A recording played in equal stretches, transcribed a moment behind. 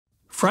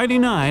Friday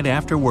night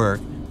after work,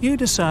 you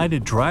decide to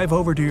drive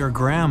over to your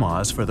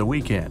grandma's for the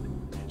weekend.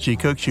 She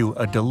cooks you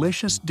a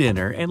delicious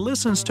dinner and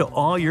listens to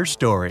all your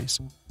stories.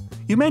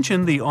 You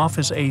mention the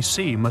office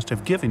AC must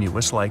have given you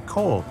a slight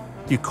cold.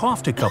 You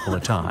coughed a couple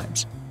of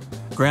times.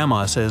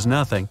 Grandma says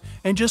nothing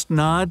and just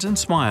nods and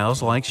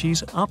smiles like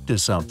she's up to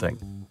something.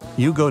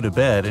 You go to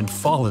bed and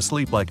fall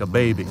asleep like a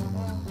baby.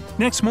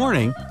 Next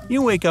morning,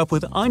 you wake up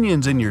with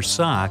onions in your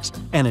socks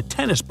and a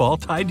tennis ball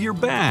tied to your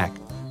back.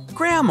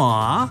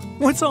 Grandma,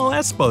 what's all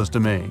that supposed to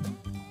mean?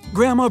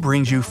 Grandma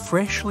brings you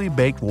freshly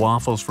baked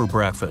waffles for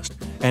breakfast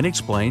and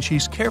explains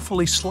she's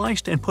carefully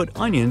sliced and put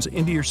onions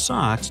into your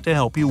socks to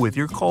help you with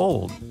your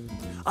cold.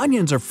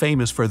 Onions are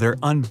famous for their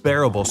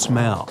unbearable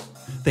smell.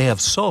 They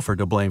have sulfur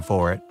to blame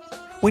for it.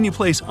 When you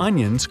place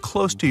onions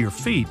close to your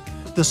feet,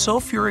 the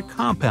sulfuric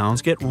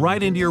compounds get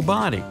right into your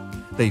body.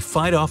 They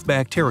fight off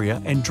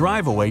bacteria and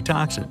drive away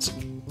toxins.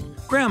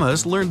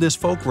 Grandmas learned this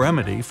folk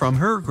remedy from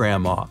her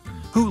grandma,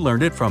 who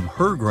learned it from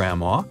her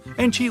grandma,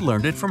 and she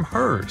learned it from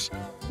hers.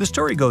 The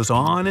story goes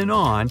on and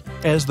on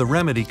as the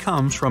remedy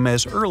comes from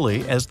as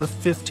early as the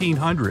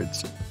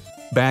 1500s.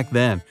 Back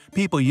then,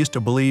 people used to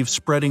believe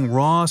spreading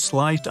raw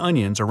sliced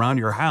onions around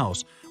your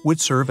house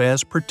would serve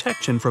as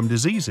protection from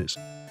diseases.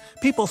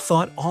 People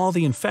thought all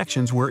the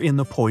infections were in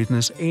the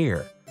poisonous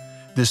air.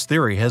 This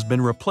theory has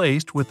been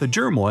replaced with the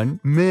germ one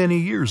many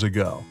years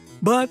ago,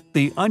 but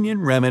the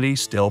onion remedy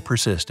still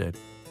persisted.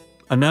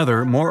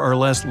 Another, more or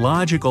less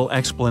logical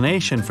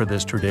explanation for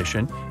this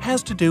tradition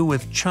has to do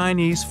with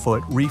Chinese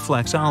foot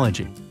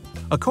reflexology.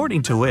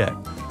 According to it,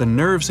 the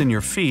nerves in your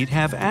feet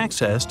have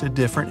access to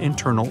different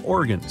internal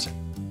organs.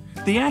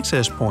 The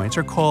access points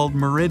are called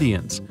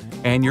meridians,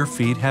 and your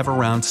feet have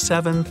around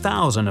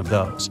 7,000 of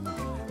those.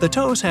 The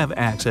toes have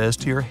access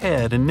to your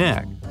head and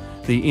neck.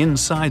 The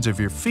insides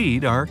of your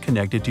feet are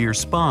connected to your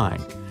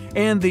spine,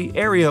 and the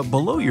area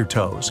below your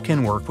toes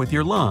can work with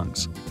your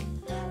lungs.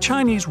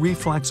 Chinese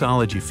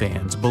reflexology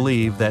fans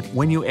believe that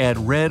when you add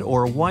red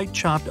or white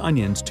chopped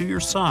onions to your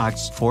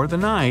socks for the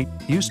night,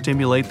 you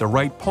stimulate the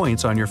right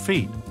points on your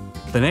feet.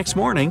 The next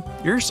morning,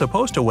 you're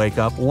supposed to wake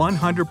up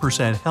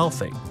 100%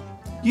 healthy.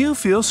 You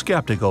feel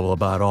skeptical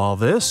about all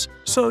this,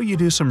 so you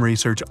do some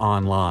research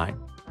online.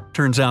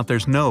 Turns out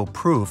there's no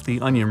proof the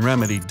onion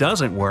remedy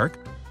doesn't work,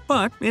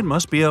 but it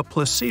must be a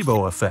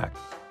placebo effect.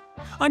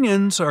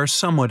 Onions are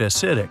somewhat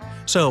acidic,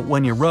 so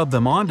when you rub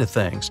them onto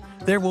things,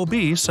 there will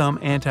be some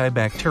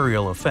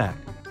antibacterial effect.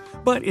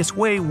 But it's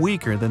way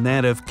weaker than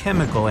that of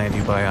chemical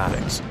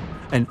antibiotics.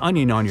 An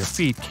onion on your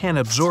feet can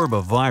absorb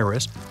a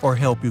virus or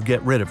help you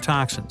get rid of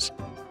toxins.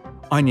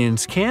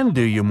 Onions can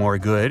do you more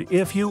good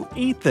if you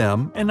eat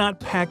them and not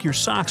pack your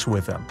socks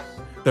with them.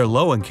 They're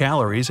low in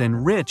calories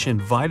and rich in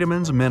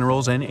vitamins,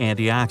 minerals, and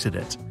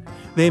antioxidants.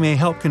 They may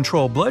help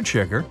control blood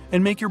sugar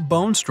and make your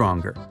bones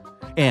stronger.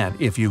 And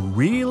if you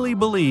really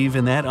believe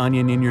in that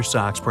onion in your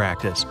socks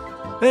practice,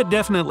 that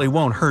definitely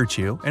won't hurt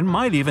you and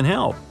might even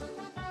help.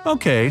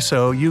 Okay,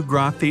 so you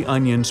grok the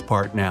onions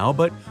part now,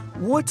 but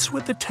what's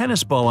with the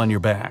tennis ball on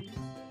your back?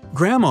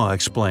 Grandma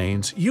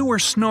explains you were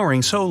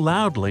snoring so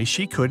loudly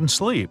she couldn't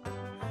sleep.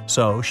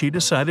 So she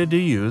decided to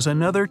use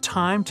another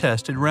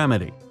time-tested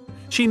remedy.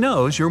 She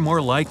knows you're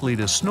more likely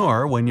to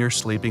snore when you're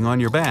sleeping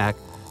on your back,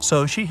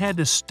 so she had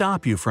to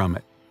stop you from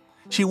it.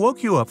 She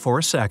woke you up for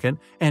a second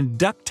and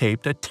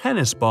duct-taped a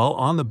tennis ball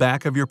on the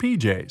back of your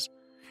PJs.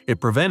 It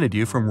prevented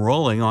you from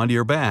rolling onto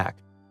your back.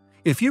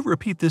 If you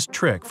repeat this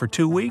trick for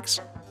 2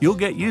 weeks, you'll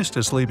get used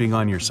to sleeping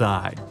on your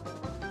side.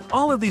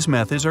 All of these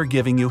methods are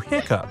giving you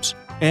hiccups.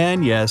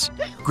 And yes,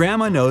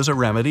 Grandma knows a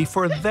remedy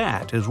for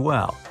that as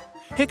well.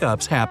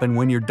 Hiccups happen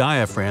when your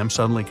diaphragm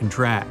suddenly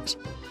contracts.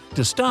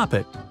 To stop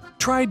it,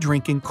 try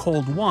drinking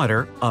cold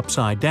water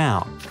upside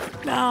down.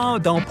 No,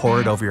 don't pour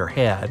it over your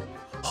head.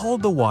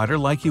 Hold the water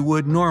like you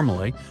would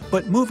normally,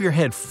 but move your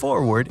head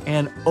forward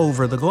and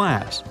over the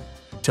glass.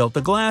 Tilt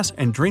the glass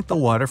and drink the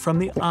water from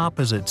the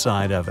opposite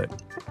side of it.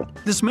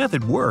 This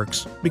method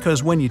works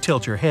because when you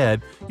tilt your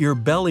head, your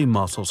belly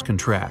muscles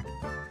contract.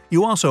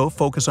 You also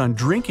focus on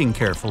drinking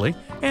carefully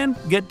and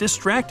get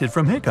distracted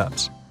from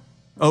hiccups.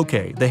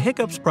 Okay, the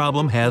hiccups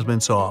problem has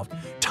been solved.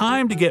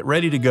 Time to get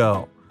ready to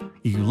go.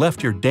 You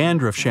left your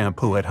dandruff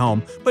shampoo at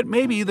home, but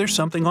maybe there's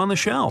something on the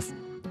shelf.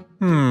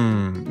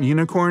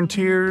 Unicorn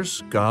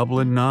tears,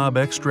 goblin knob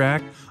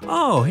extract.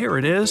 Oh, here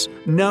it is.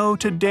 No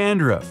to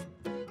dandruff.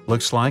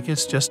 Looks like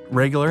it's just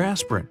regular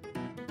aspirin.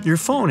 Your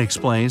phone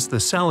explains the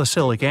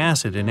salicylic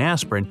acid in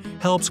aspirin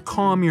helps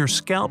calm your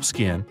scalp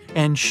skin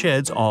and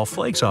sheds all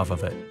flakes off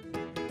of it.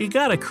 You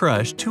gotta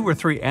crush 2 or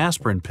 3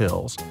 aspirin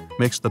pills,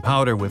 mix the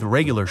powder with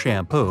regular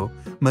shampoo,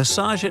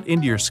 massage it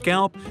into your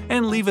scalp,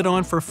 and leave it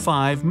on for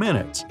 5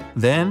 minutes.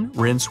 Then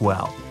rinse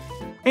well.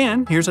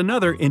 And here's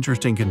another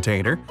interesting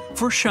container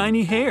for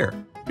shiny hair.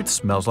 It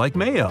smells like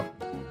mayo.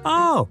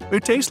 Oh,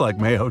 it tastes like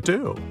mayo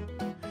too.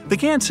 The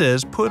can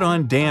says put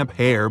on damp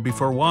hair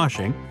before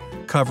washing,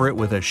 cover it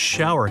with a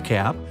shower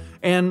cap,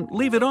 and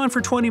leave it on for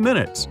 20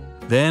 minutes.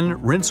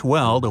 Then rinse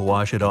well to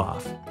wash it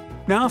off.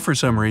 Now for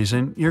some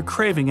reason, you're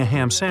craving a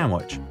ham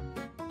sandwich.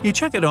 You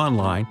check it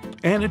online,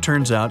 and it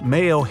turns out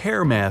Mayo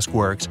Hair Mask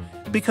works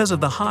because of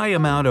the high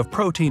amount of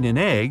protein in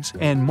eggs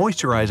and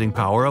moisturizing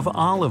power of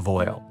olive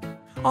oil.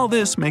 All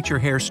this makes your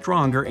hair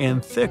stronger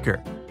and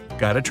thicker.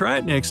 Gotta try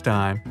it next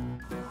time.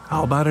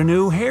 How about a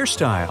new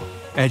hairstyle?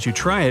 As you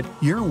try it,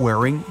 you're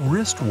wearing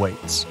wrist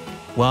weights.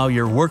 While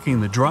you're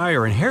working the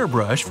dryer and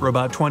hairbrush for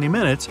about 20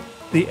 minutes,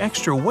 the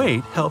extra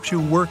weight helps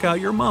you work out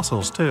your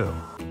muscles too.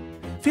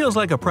 Feels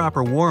like a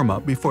proper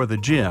warm-up before the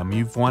gym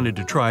you've wanted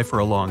to try for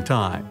a long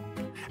time.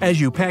 As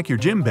you pack your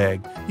gym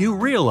bag, you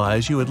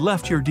realize you had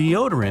left your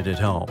deodorant at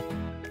home.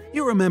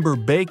 You remember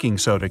baking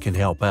soda can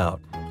help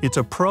out. It's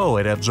a pro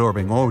at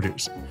absorbing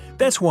odors.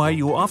 That's why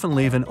you often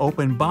leave an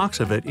open box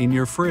of it in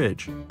your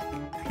fridge.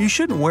 You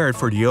shouldn't wear it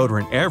for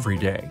deodorant every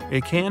day.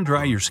 It can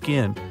dry your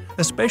skin,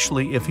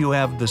 especially if you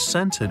have the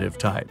sensitive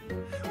type.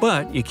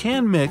 But you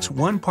can mix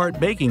 1 part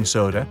baking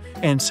soda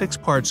and 6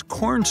 parts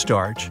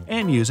cornstarch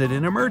and use it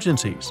in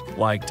emergencies,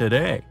 like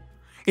today.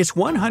 It's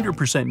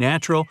 100%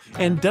 natural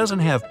and doesn't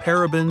have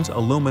parabens,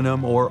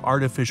 aluminum, or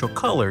artificial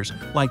colors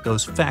like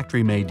those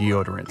factory-made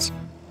deodorants.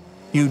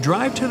 You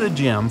drive to the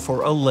gym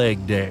for a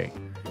leg day.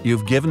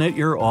 You've given it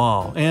your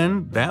all,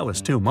 and that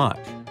was too much.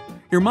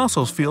 Your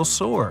muscles feel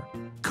sore.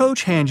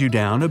 Coach hands you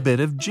down a bit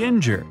of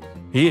ginger.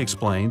 He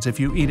explains if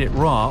you eat it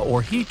raw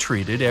or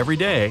heat-treated every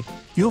day,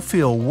 you'll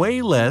feel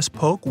way less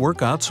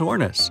post-workout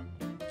soreness.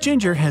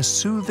 Ginger has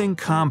soothing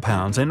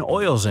compounds and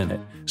oils in it,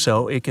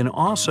 so it can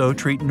also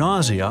treat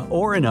nausea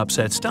or an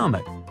upset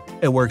stomach.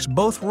 It works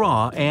both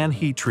raw and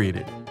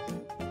heat-treated.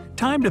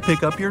 Time to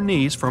pick up your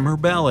niece from her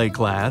ballet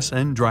class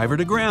and drive her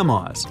to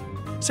Grandma's.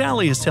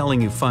 Sally is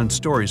telling you fun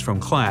stories from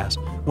class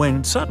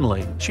when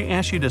suddenly she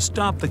asks you to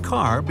stop the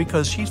car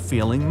because she's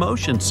feeling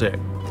motion sick.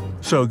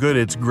 So good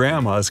it's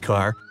Grandma's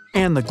car,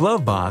 and the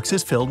glove box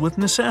is filled with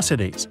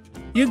necessities.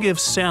 You give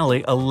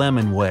Sally a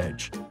lemon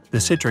wedge. The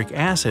citric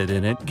acid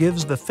in it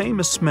gives the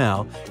famous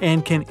smell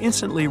and can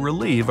instantly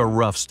relieve a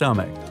rough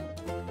stomach.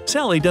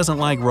 Sally doesn't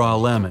like raw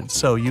lemons,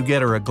 so you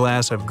get her a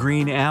glass of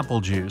green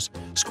apple juice,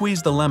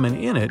 squeeze the lemon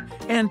in it,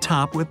 and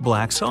top with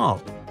black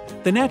salt.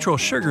 The natural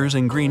sugars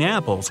in green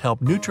apples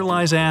help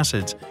neutralize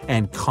acids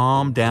and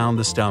calm down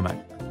the stomach.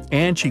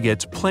 And she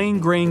gets plain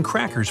grain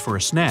crackers for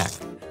a snack.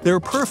 They're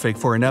perfect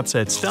for an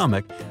upset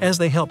stomach as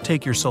they help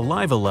take your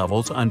saliva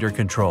levels under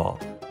control.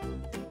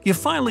 You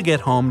finally get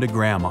home to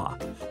Grandma.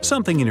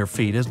 Something in her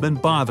feet has been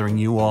bothering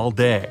you all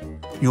day.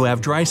 You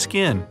have dry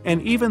skin,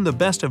 and even the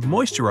best of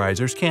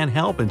moisturizers can't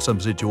help in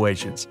some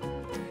situations.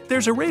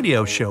 There's a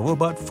radio show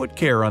about foot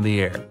care on the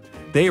air.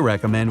 They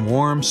recommend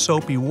warm,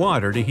 soapy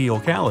water to heal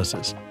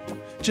calluses.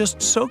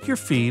 Just soak your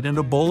feet in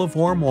a bowl of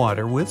warm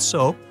water with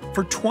soap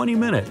for 20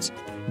 minutes.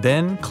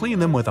 Then clean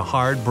them with a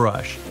hard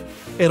brush.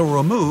 It'll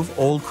remove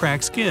old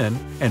cracked skin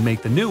and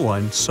make the new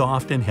one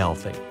soft and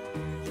healthy.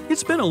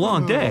 It's been a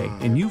long day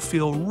and you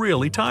feel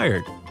really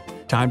tired.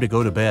 Time to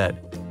go to bed.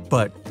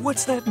 But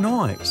what's that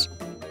noise?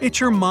 It's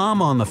your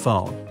mom on the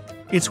phone.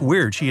 It's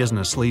weird she isn't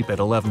asleep at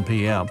 11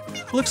 p.m.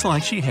 Looks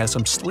like she has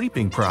some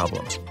sleeping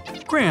problems.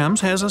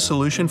 Grams has a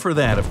solution for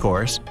that, of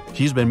course.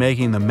 She's been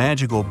making the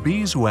magical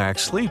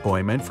beeswax sleep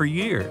ointment for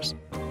years.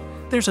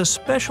 There's a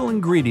special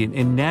ingredient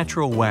in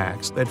natural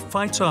wax that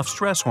fights off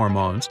stress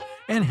hormones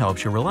and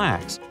helps you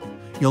relax.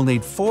 You'll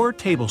need 4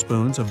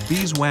 tablespoons of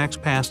beeswax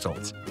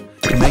pastils.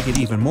 To make it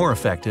even more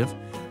effective,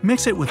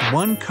 mix it with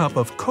 1 cup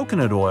of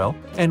coconut oil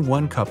and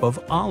 1 cup of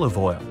olive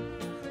oil.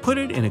 Put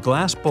it in a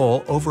glass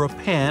bowl over a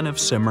pan of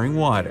simmering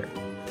water.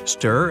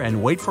 Stir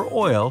and wait for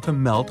oil to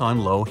melt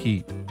on low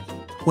heat.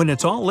 When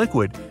it's all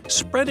liquid,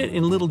 spread it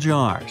in little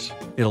jars.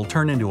 It'll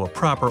turn into a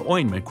proper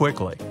ointment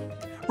quickly.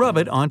 Rub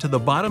it onto the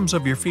bottoms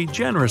of your feet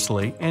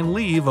generously and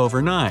leave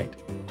overnight.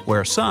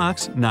 Wear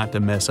socks not to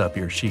mess up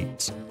your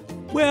sheets.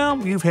 Well,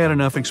 you've had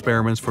enough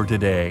experiments for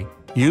today.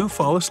 You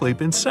fall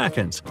asleep in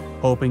seconds,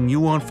 hoping you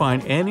won't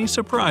find any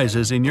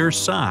surprises in your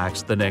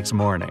socks the next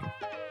morning.